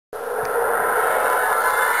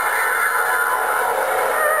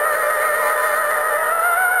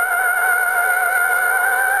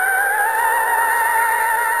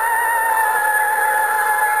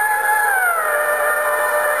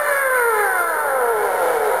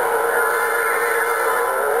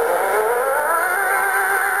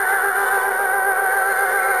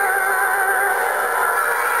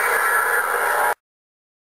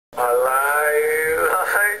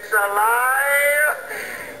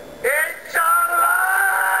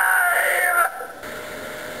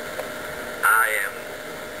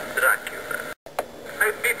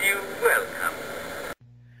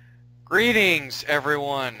Greetings,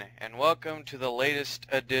 everyone, and welcome to the latest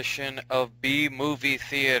edition of B-Movie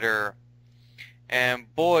Theater.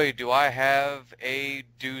 And boy, do I have a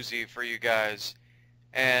doozy for you guys.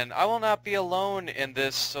 And I will not be alone in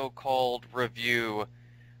this so-called review.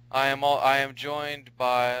 I am joined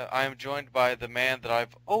by the man that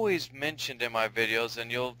I've always mentioned in my videos,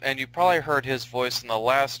 and you probably heard his voice in the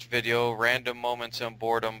last video, Random Moments in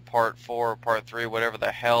Boredom Part 4 or Part 3, whatever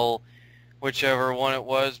the hell, whichever one it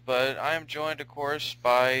was. But I am joined, of course,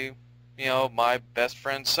 by, my best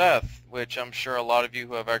friend Seth, which I'm sure a lot of you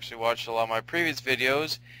who have actually watched a lot of my previous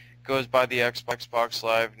videos goes by the Xbox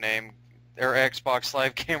Live name, or Xbox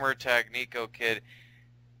Live gamer tag Nico Kid.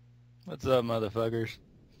 What's up, motherfuckers?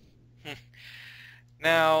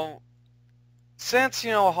 Now, since,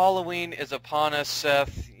 Halloween is upon us,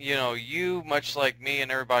 Seth, you, much like me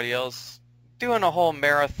and everybody else, doing a whole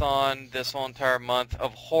marathon this whole entire month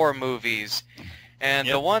of horror movies. And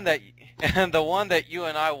Yep. the one that you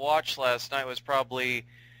and I watched last night was probably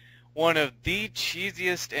one of the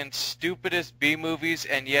cheesiest and stupidest B-movies,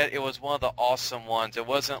 and yet it was one of the awesome ones. It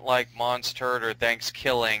wasn't like Monster or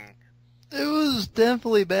Thanksgiving. It was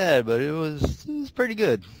definitely bad, but it was pretty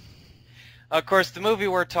good. Of course, the movie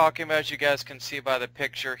we're talking about, as you guys can see by the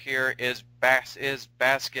picture here, is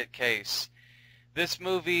Basket Case. This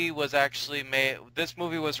movie was released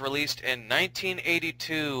in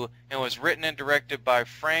 1982 and was written and directed by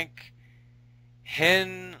Frank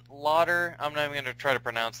Henlotter. I'm not even going to try to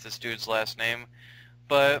pronounce this dude's last name.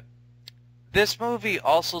 But this movie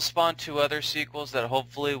also spawned two other sequels that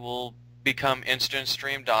hopefully will become instant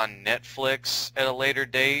streamed on Netflix at a later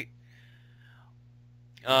date.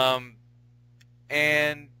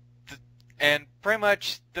 And pretty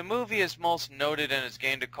much the movie is most noted and has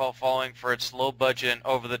gained a cult following for its low budget and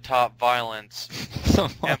over-the-top violence.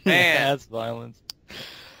 Some ass violence.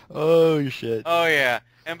 Oh shit. Oh yeah.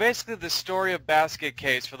 And basically the story of Basket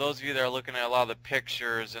Case, for those of you that are looking at a lot of the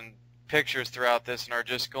pictures throughout this and are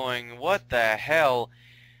just going, what the hell?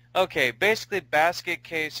 Okay, basically Basket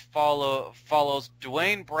Case follows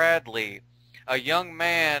Dwayne Bradley, a young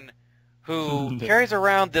man who carries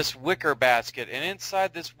around this wicker basket, and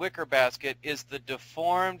inside this wicker basket is the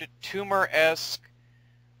deformed, tumor-esque,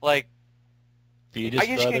 like, fetus I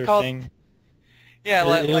guess you brother could call thing.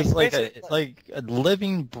 Yeah, it was like a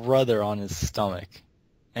living brother on his stomach,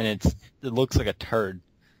 and it looks like a turd,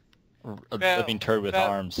 a living turd with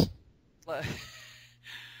arms.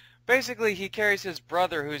 Basically, he carries his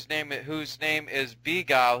brother, whose name is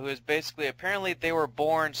Beguile, who is basically, apparently they were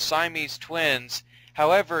born Siamese twins.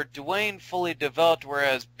 However, Dwayne fully developed,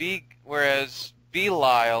 whereas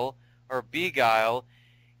Belial, or Beguile,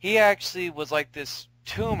 he actually was like this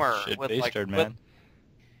tumor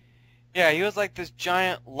yeah, he was like this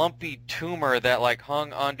giant lumpy tumor that like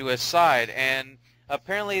hung onto his side, and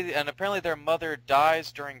apparently their mother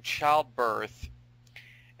dies during childbirth,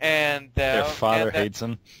 and their father hates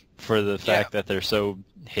them for the fact that they're so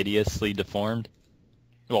hideously deformed.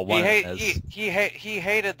 Well, he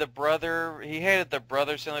hated the brother. He hated the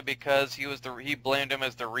brother simply because he blamed him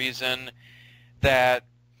as the reason that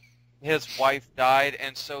his wife died,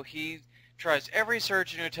 and so he tries every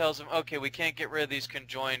surgeon who tells him, okay, we can't get rid of these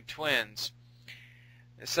conjoined twins.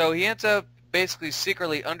 So he ends up basically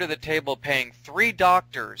secretly under the table paying 3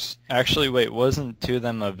 doctors. Actually, wait, wasn't 2 of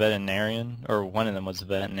them a veterinarian, or one of them was a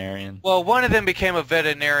veterinarian? Well, one of them became a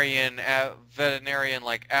veterinarian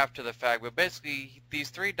like after the fact, but basically these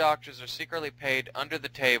 3 doctors are secretly paid under the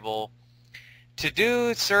table to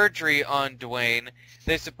do surgery on Dwayne.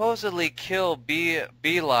 They supposedly kill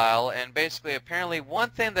Belial, and basically apparently one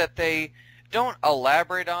thing that they don't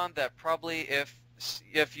elaborate on, that probably if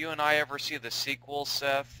you and I ever see the sequel,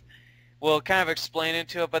 Seth, will kind of explain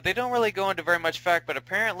into it, but they don't really go into very much fact. But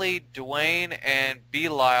apparently Dwayne and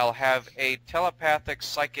Belial have a telepathic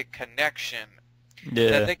psychic connection.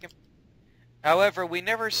 Yeah. That they can. However, we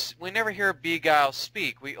never hear Beguile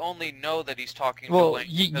speak. We only know that he's talking to Dwayne. Well,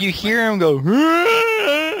 you hear him go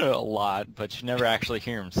a lot, but you never actually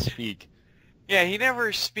hear him speak. Yeah, he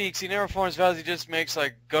never speaks. He never forms vows. He just makes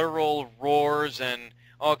like guttural roars and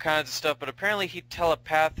all kinds of stuff. But apparently he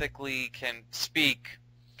telepathically can speak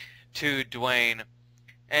to Dwayne,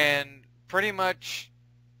 and pretty much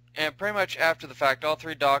after the fact, all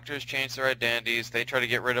 3 doctors change their identities. They try to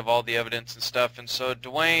get rid of all the evidence and stuff, and so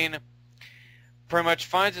Dwayne pretty much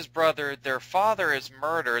finds his brother. Their father is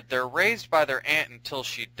murdered. They're raised by their aunt until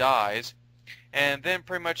she dies, and then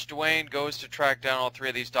pretty much Dwayne goes to track down all 3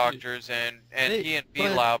 of these doctors, and he and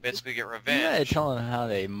Belial basically get revenge. You gotta tell them how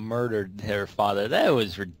they murdered their father. That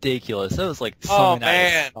was ridiculous. That was like something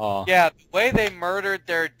I saw. Yeah, the way they murdered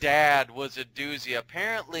their dad was a doozy.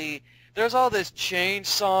 Apparently, there's all this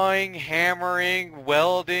chainsawing, hammering,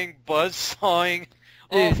 welding, buzzsawing,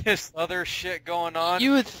 all this other shit going on.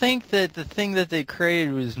 You would think that the thing that they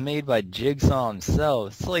created was made by Jigsaw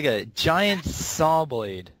himself. It's like a giant saw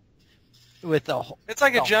blade with It's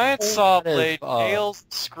like a giant saw blade, nails,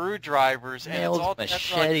 screwdrivers, and it's all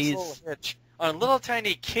machetes on a little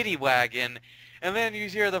tiny kiddie wagon. And then you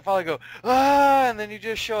hear the father go, ah, and then you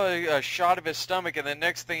just show a shot of his stomach, and the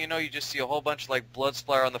next thing you know, you just see a whole bunch of like blood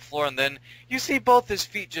splatter on the floor, and then you see both his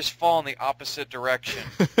feet just fall in the opposite direction.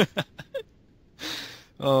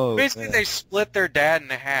 Oh, basically, man. They split their dad in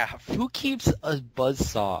half. Who keeps a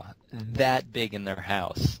buzzsaw that big in their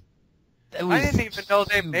house? I didn't even know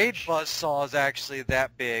they made buzzsaws actually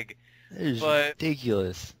that big. That is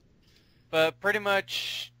ridiculous. But pretty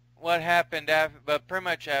much what happened as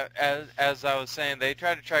I was saying, they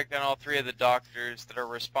tried to track down all three of the doctors that are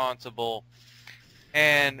responsible.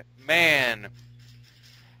 And man,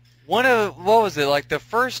 what was it? Like the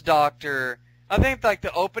first doctor, I think like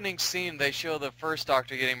the opening scene they show the first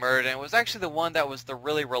doctor getting murdered, and it was actually the one that was the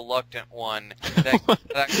really reluctant one.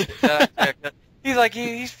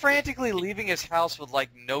 He's frantically leaving his house with like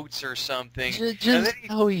notes or something. Just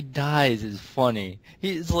how he dies is funny.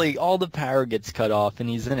 He's like all the power gets cut off, and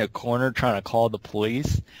he's in a corner trying to call the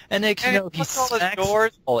police. And next you know he smacks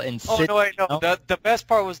doors and sits. Oh no! The best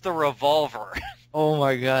part was the revolver. Oh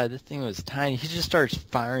my god, this thing was tiny. He just starts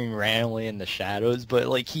firing randomly in the shadows, but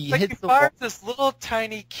like he hits the fires this little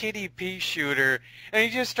tiny kitty pea shooter, and he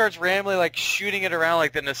just starts randomly like shooting it around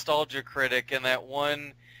like the Nostalgia Critic and that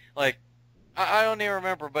one like. I don't even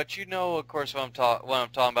remember, but you know, of course, what I'm talking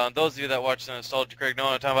about. And those of you that watch the Nostalgia Critic know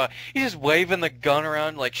what I'm talking about. He's just waving the gun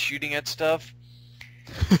around, like shooting at stuff.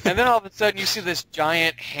 And then all of a sudden, you see this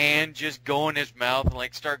giant hand just go in his mouth and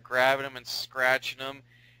like start grabbing him and scratching him.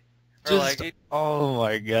 Oh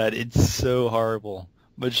my god, it's so horrible.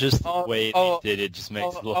 But just the way they did it just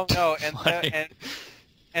makes it look funny.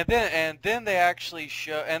 And then they actually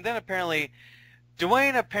show, and then apparently.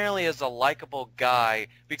 Dwayne apparently is a likable guy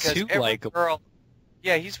because girl,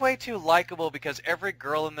 yeah, he's way too likable because every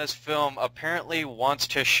girl in this film apparently wants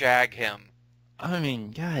to shag him. I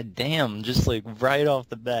mean, god damn, just like right off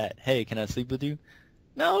the bat, hey, can I sleep with you?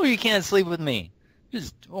 No, you can't sleep with me.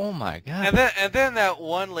 Just, oh my god. And then that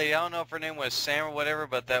one lady, I don't know if her name was Sam or whatever,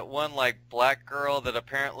 but that one like black girl that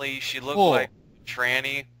apparently she looked like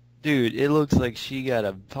tranny. Dude, it looks like she got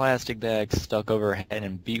a plastic bag stuck over her head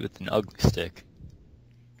and beat with an ugly stick.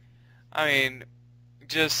 I mean,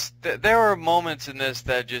 just there were moments in this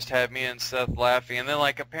that just had me and Seth laughing, and then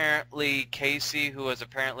like apparently Casey, who was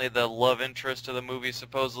apparently the love interest of the movie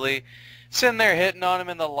supposedly, sitting there hitting on him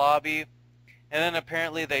in the lobby, and then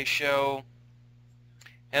apparently they show,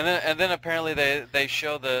 and then apparently they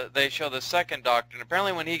show the second doctor, and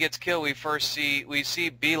apparently when he gets killed, we see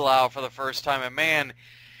Bilal for the first time, and man.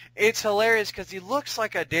 It's hilarious because he looks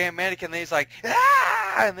like a damn mannequin, and then he's like,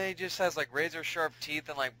 ah! And then he just has like razor sharp teeth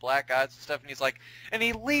and like black eyes and stuff, and he's like, and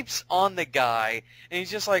he leaps on the guy, and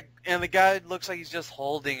he's just like, and the guy looks like he's just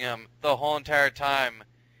holding him the whole entire time,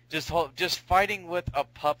 just fighting with a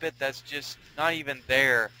puppet that's just not even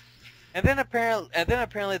there. And then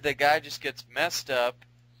apparently the guy just gets messed up.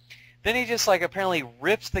 Then he just like apparently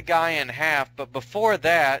rips the guy in half, but before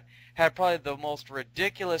that. Had probably the most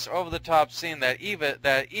ridiculous, over-the-top scene that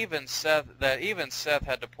even Seth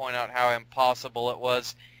had to point out how impossible it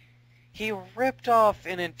was. He ripped off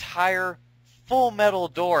an entire full metal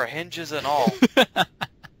door, hinges and all.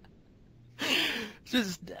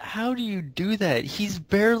 Just how do you do that? He's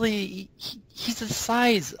barely he's the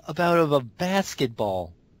size about of a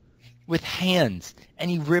basketball with hands, and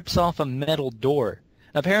he rips off a metal door.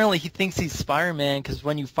 Apparently, he thinks he's Spider-Man because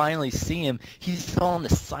when you finally see him, he's on the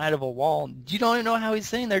side of a wall. You don't even know how he's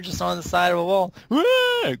sitting there just on the side of a wall.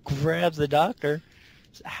 Grabs the doctor.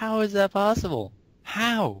 How is that possible?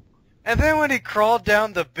 How? And then when he crawled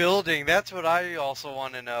down the building, that's what I also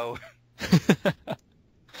want to know.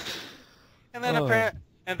 And then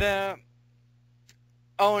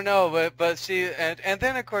but see, and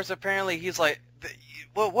then of course apparently he's like.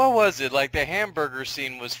 What was it? Like the hamburger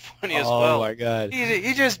scene was funny as well. Oh my god!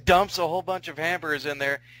 He just dumps a whole bunch of hamburgers in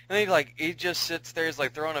there, and then he just sits there. He's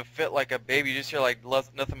like throwing a fit like a baby. You just hear like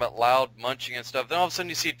nothing but loud munching and stuff. Then all of a sudden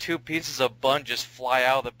you see 2 pieces of bun just fly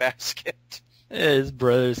out of the basket. Yeah, his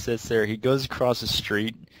brother sits there. He goes across the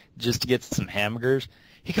street just to get some hamburgers.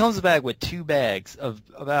 He comes back with 2 bags of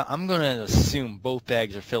about. I'm gonna assume both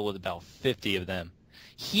bags are filled with about 50 of them.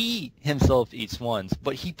 He himself eats ones,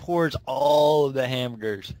 but he pours all of the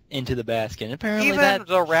hamburgers into the basket. And apparently even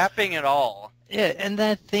the wrapping and all. Yeah, and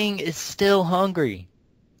that thing is still hungry.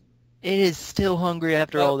 It is still hungry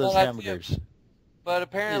after all those hamburgers. But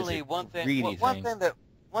apparently, one thing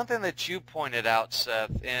that you pointed out,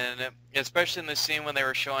 Seth, and especially in the scene when they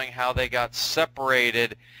were showing how they got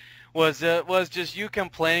separated, was just you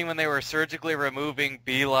complaining when they were surgically removing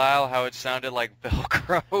Belial, how it sounded like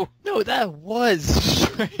Velcro. No, that was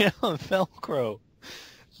straight on Velcro.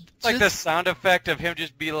 Like the sound effect of him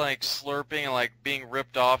just be like slurping and like being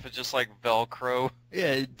ripped off is just like Velcro.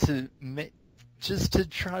 Yeah, just to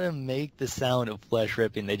try to make the sound of flesh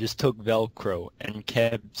ripping, they just took Velcro and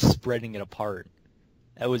kept spreading it apart.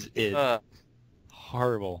 That was it.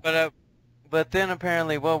 Horrible. But then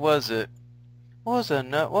apparently, what was it? What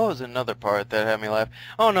was another part that had me laugh?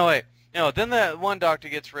 Oh no, wait. No, then that one doctor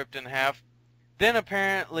gets ripped in half. Then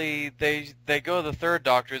apparently they go to the third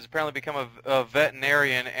doctor, who's apparently become a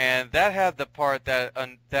veterinarian, and that had the part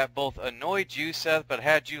that both annoyed you, Seth, but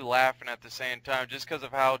had you laughing at the same time, just because of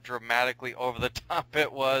how dramatically over the top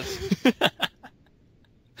it was.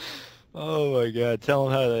 Oh my God! Tell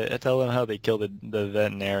them how they killed the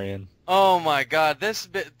veterinarian. Oh my God! This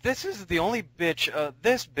is the only bitch.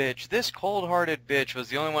 This cold-hearted bitch was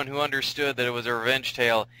the only one who understood that it was a revenge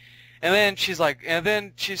tale. And then she's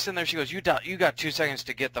sitting there, she goes, you got 2 seconds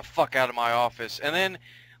to get the fuck out of my office. And then,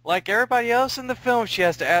 like everybody else in the film, she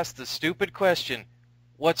has to ask the stupid question,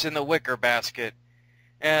 what's in the wicker basket?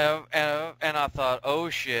 And I thought, oh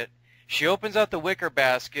shit. She opens up the wicker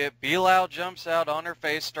basket, Belial jumps out on her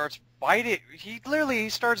face, starts biting, he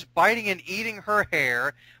starts biting and eating her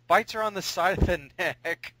hair, bites her on the side of the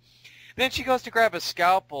neck. Then she goes to grab a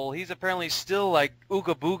scalpel. He's apparently still like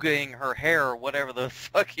ooga boogieing her hair or whatever the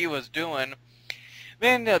fuck he was doing.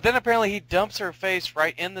 Then apparently he dumps her face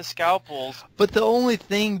right in the scalpels. But the only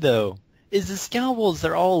thing though is the scalpels,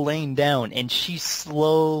 they're all laying down, and she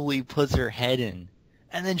slowly puts her head in,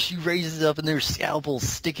 and then she raises up, and there's scalpels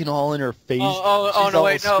sticking all in her face. Oh no,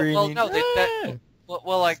 wait, no, screaming, no,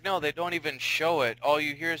 they don't even show it. All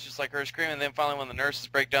you hear is just like her screaming. And then finally, when the nurses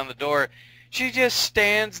break down the door, she just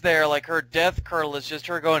stands there like her death curl is just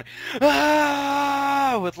her going,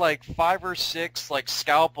 ah, with like 5 or 6 like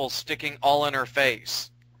scalpels sticking all in her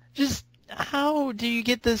face. Just how do you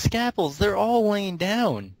get the scalpels? They're all laying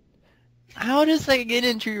down. How does that get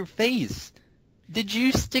into your face? Did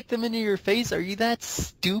you stick them into your face? Are you that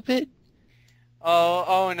stupid?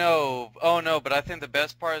 Oh no, but I think the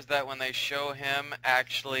best part is that when they show him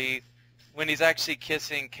when he's actually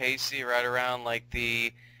kissing Casey right around like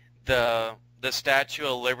the Statue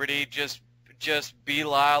of Liberty, just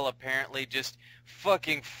Belial apparently just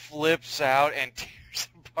fucking flips out and tears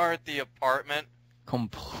apart the apartment.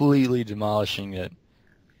 Completely demolishing it.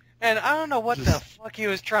 And I don't know what the fuck he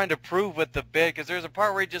was trying to prove with the bed, because there's a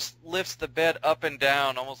part where he just lifts the bed up and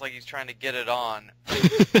down, almost like he's trying to get it on.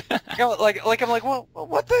 I'm like, well,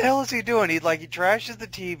 what the hell is he doing? He trashes the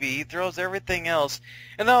TV, he throws everything else,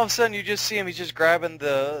 and then all of a sudden you just see him, he's just grabbing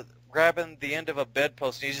the end of a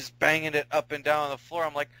bedpost, and he's just banging it up and down on the floor.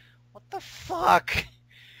 I'm like, what the fuck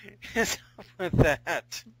is up with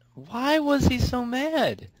that? Why was he so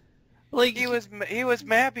mad? Like he was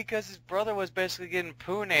mad because his brother was basically getting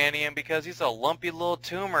poo nanny, and because he's a lumpy little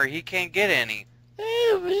tumor, he can't get any.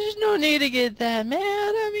 There's no need to get that mad.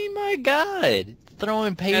 I mean, my God,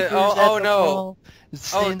 throwing papers at the wall,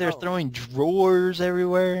 standing there throwing drawers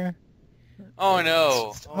everywhere. Oh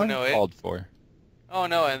no! Uncalled for. Oh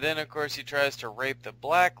no! And then of course he tries to rape the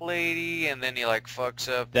black lady, and then he like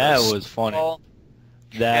fucks up. That was funny.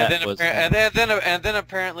 And then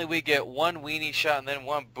apparently we get one weenie shot and then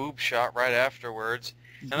one boob shot right afterwards.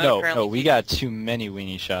 And then no, we got too many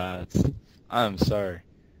weenie shots. I'm sorry.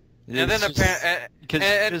 And then because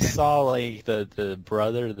you just saw like the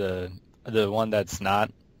brother, the one that's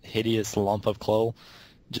not hideous lump of coal,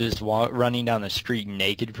 just running down the street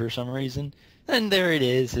naked for some reason. And there it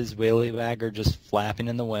is, his willy wagger just flapping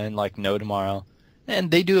in the wind like no tomorrow.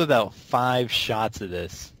 And they do about 5 shots of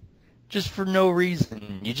this. Just for no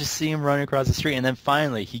reason. You just see him running across the street, and then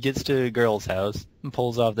finally he gets to a girl's house and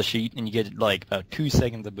pulls off the sheet, and you get like about 2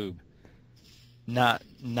 seconds of boob. Not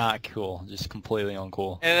cool. Just completely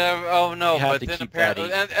uncool. And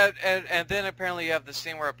then apparently you have the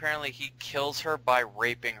scene where apparently he kills her by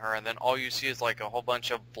raping her, and then all you see is like a whole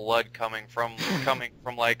bunch of blood coming from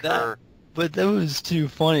like her. But that was too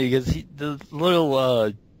funny because the little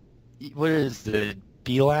what is it,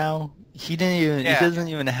 Belial? He doesn't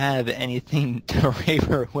even have anything to rape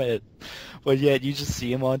her with, but yet you just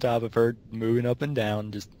see him on top of her, moving up and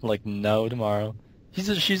down, just like no tomorrow.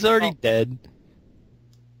 She's already dead.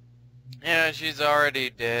 Yeah, she's already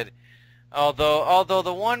dead. Although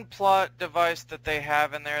the one plot device that they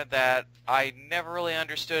have in there that I never really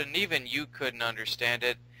understood, and even you couldn't understand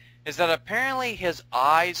it, is that apparently his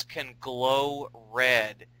eyes can glow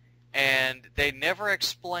red. and they never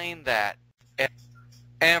explain that.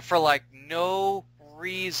 And for like no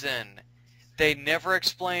reason, they never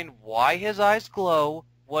explain why his eyes glow,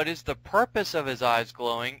 what is the purpose of his eyes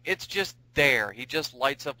glowing. It's just there. He just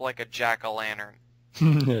lights up like a jack-o'-lantern.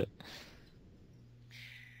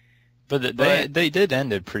 But they did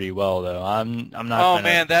end it pretty well, though. I'm not. Oh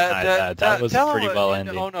man, that was a pretty well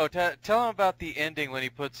ending. Oh no, tell him about the ending when he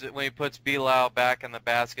puts Bilal back in the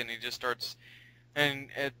basket and he just starts, and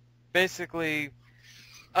it basically,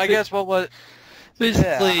 I guess what was.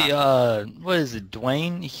 Basically, what is it,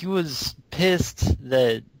 Dwayne? He was pissed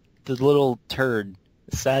that the little turd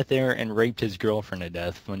sat there and raped his girlfriend to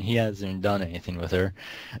death when he hasn't done anything with her.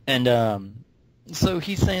 And so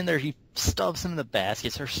he's saying there, he stuffs him in the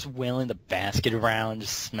basket, starts swirling the basket around,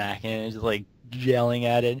 just smacking it, just like yelling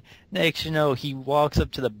at it. Next you know, he walks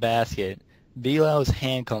up to the basket, Bilal's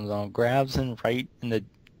hand comes on, grabs him right in the,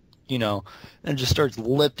 and just starts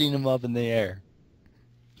lifting him up in the air.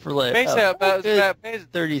 For like about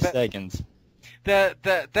 30 seconds.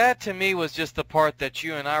 That to me was just the part that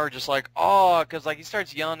you and I were just like, oh, because like he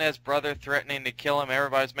starts yelling at his brother, threatening to kill him.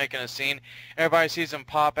 Everybody's making a scene. Everybody sees him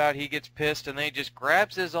pop out. He gets pissed, and then he just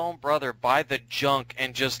grabs his own brother by the junk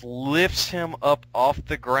and just lifts him up off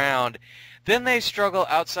the ground. Then they struggle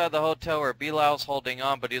outside the hotel where Bilal's holding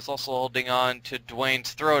on, but he's also holding on to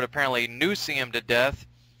Dwayne's throat, apparently noosing him to death.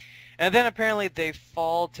 And then apparently they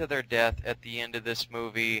fall to their death at the end of this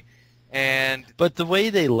movie. But the way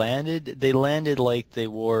they landed like they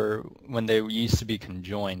were when they used to be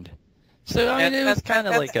conjoined. So I mean, it was kind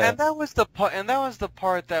of like and that was the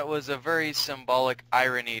part that was a very symbolic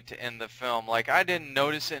irony to end the film. Like I didn't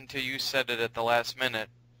notice it until you said it at the last minute.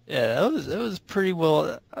 Yeah, it was pretty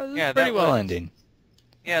well. Pretty well ending.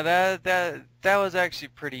 Yeah, that was actually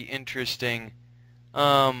pretty interesting.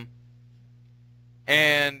 And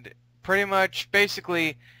pretty much,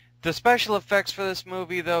 basically, the special effects for this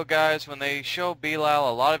movie, though, guys, when they show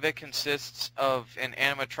Bilal, a lot of it consists of an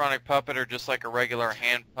animatronic puppet or just like a regular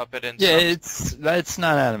hand puppet. It's not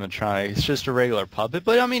animatronic. It's just a regular puppet.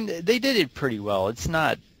 But I mean, they did it pretty well. It's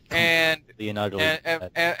not. And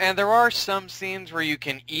there are some scenes where you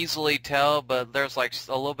can easily tell, but there's like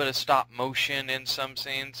a little bit of stop motion in some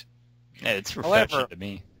scenes. Yeah, it's refreshing to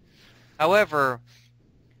me. However,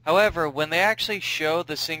 when they actually show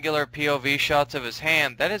the singular POV shots of his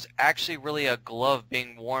hand, that is actually really a glove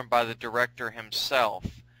being worn by the director himself.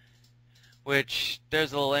 Which,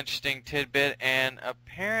 there's a little interesting tidbit, and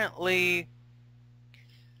apparently,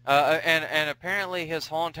 apparently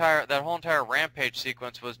that whole entire rampage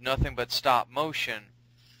sequence was nothing but stop motion.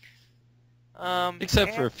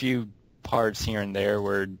 Except for a few parts here and there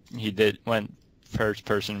where he went first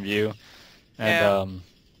person view, and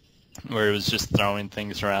where it was just throwing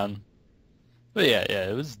things around. But yeah,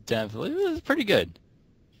 it was pretty good.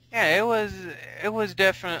 Yeah, it was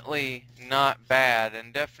definitely not bad,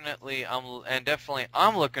 and definitely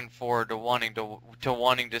I'm looking forward to wanting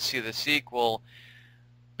to see the sequel,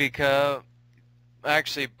 because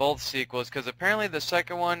actually both sequels, because apparently the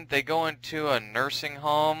second one they go into a nursing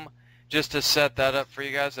home. Just to set that up for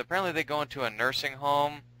you guys, apparently they go into a nursing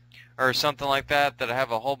home or something like that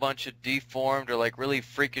have a whole bunch of deformed or like really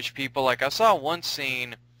freakish people. Like I saw one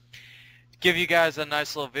scene, give you guys a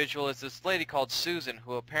nice little visual, is this lady called Susan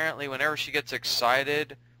who apparently whenever she gets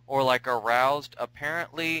excited or like aroused,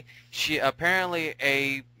 apparently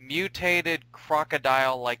a mutated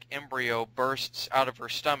crocodile like embryo bursts out of her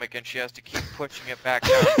stomach and she has to keep pushing it back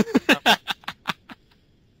down.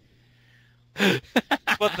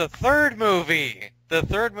 But the third movie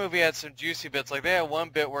had some juicy bits. Like they had one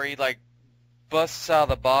bit where he like busts out of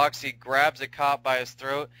the box, he grabs a cop by his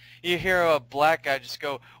throat. You hear a black guy just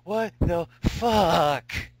go, "What the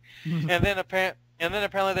fuck?" and then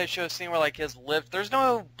apparently they show a scene where like his lips, there's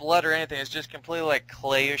no blood or anything. It's just completely like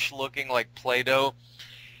clayish looking, like Play-Doh.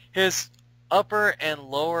 His upper and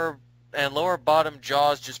lower bottom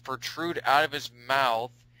jaws just protrude out of his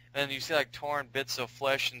mouth. And you see like torn bits of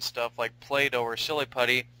flesh and stuff like Play-Doh or silly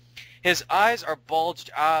putty. His eyes are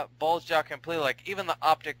bulged out completely. Like even the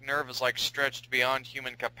optic nerve is like stretched beyond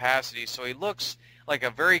human capacity. So he looks like a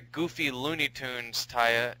very goofy Looney Tunes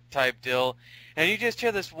type deal. And you just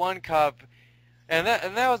hear this one cop, and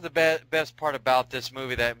that was the best part about this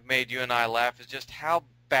movie that made you and I laugh, is just how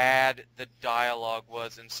bad the dialogue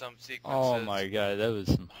was in some sequences. Oh my god, that was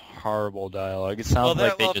some horrible dialogue. It sounds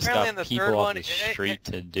like they just got people off the street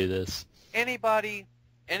to do this. Anybody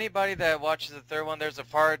that watches the third one, there's a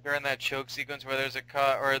part during that choke sequence where there's a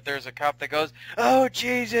cop that goes, "Oh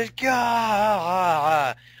Jesus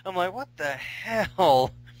God!" I'm like, what the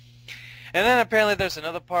hell? And then apparently there's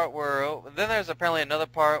another part where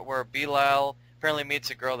Bilal apparently meets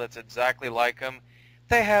a girl that's exactly like him.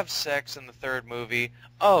 They have sex in the third movie.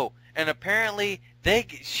 Oh, and apparently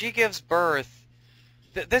she gives birth.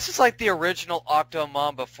 This is like the original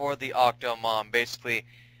Octomom before the Octomom, basically.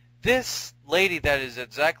 This lady that is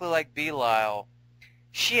exactly like Belial,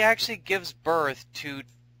 she actually gives birth to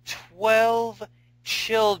 12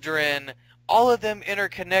 children, all of them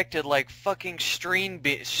interconnected like fucking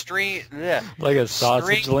like a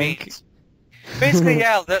sausage link. Beans. Basically,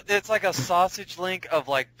 yeah, it's like a sausage link of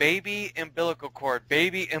like baby umbilical cord,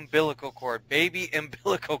 baby umbilical cord, baby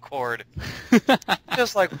umbilical cord.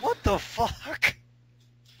 Just like, what the fuck?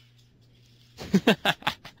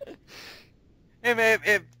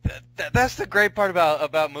 That's the great part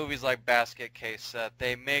about movies like Basket Case, Seth.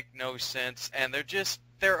 They make no sense, and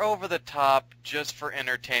they're over the top just for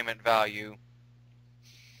entertainment value.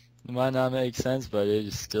 It might not make sense, but it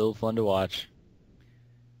is still fun to watch.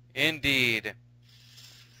 Indeed.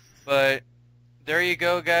 But there you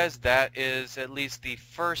go, guys. That is at least the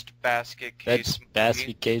first Basket Case That's movie.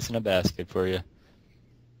 Basket Case in a basket for you.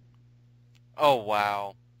 Oh,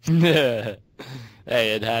 wow. Hey,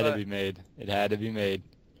 it had to be made. It had to be made.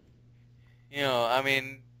 You know, I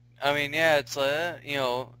mean, yeah, it's you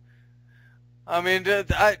know, I mean,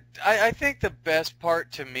 I think the best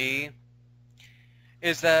part to me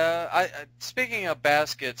is that speaking of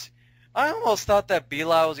baskets, I almost thought that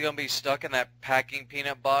Belial was gonna be stuck in that packing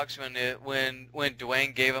peanut box when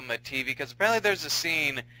Dwayne gave him a TV, because apparently there's a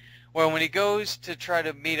scene where when he goes to try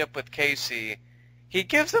to meet up with Casey, he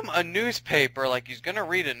gives him a newspaper, like he's gonna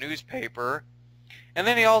read a newspaper, and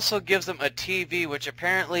then he also gives him a TV, which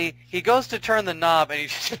apparently he goes to turn the knob and he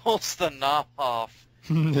just pulls the knob off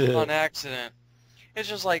on accident. It's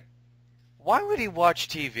just like, why would he watch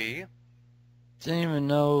TV? Didn't even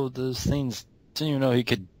know those things. Didn't even know he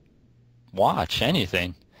could watch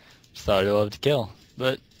anything. Just thought he loved to kill.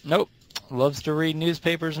 But nope. Loves to read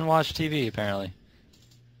newspapers and watch TV, apparently.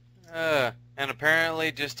 And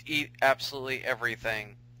apparently just eat absolutely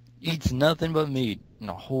everything. Eats nothing but meat, and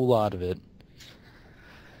a whole lot of it.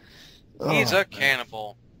 He's a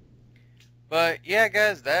cannibal. But yeah,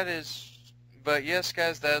 guys, yes,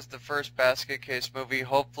 guys, that is the first Basket Case movie.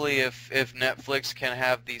 Hopefully, if Netflix can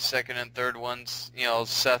have the second and third ones, you know,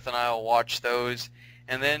 Seth and I will watch those,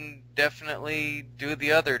 and then definitely do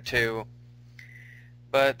the other two.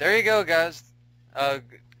 But there you go, guys. I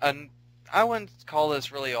wouldn't call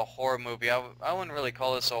this really a horror movie. I wouldn't really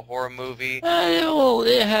call this a horror movie. Well,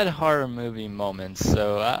 it had horror movie moments,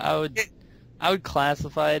 so I would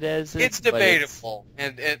classify it as it. It's debatable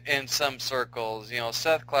in some circles. You know,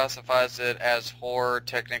 Seth classifies it as horror.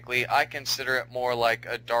 Technically, I consider it more like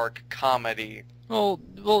a dark comedy. Well,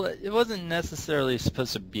 it wasn't necessarily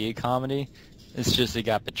supposed to be a comedy. It's just it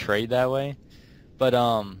got portrayed that way. But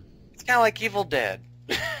it's kind of like Evil Dead.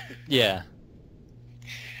 Yeah.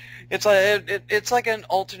 It's like an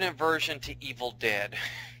alternate version to Evil Dead.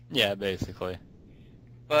 Yeah, basically.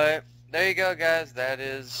 But there you go, guys. That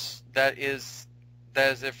is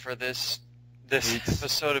it for this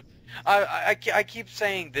episode of. I keep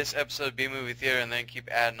saying this episode of B Movie Theater and then keep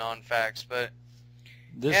adding on facts, but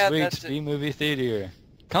this week's B Movie Theater.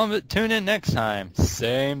 Tune in next time.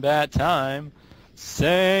 Same bat time,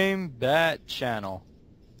 same bat channel.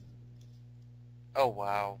 Oh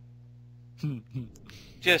wow.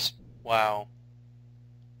 Just wow.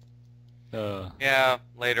 Yeah.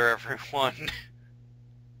 Later, everyone.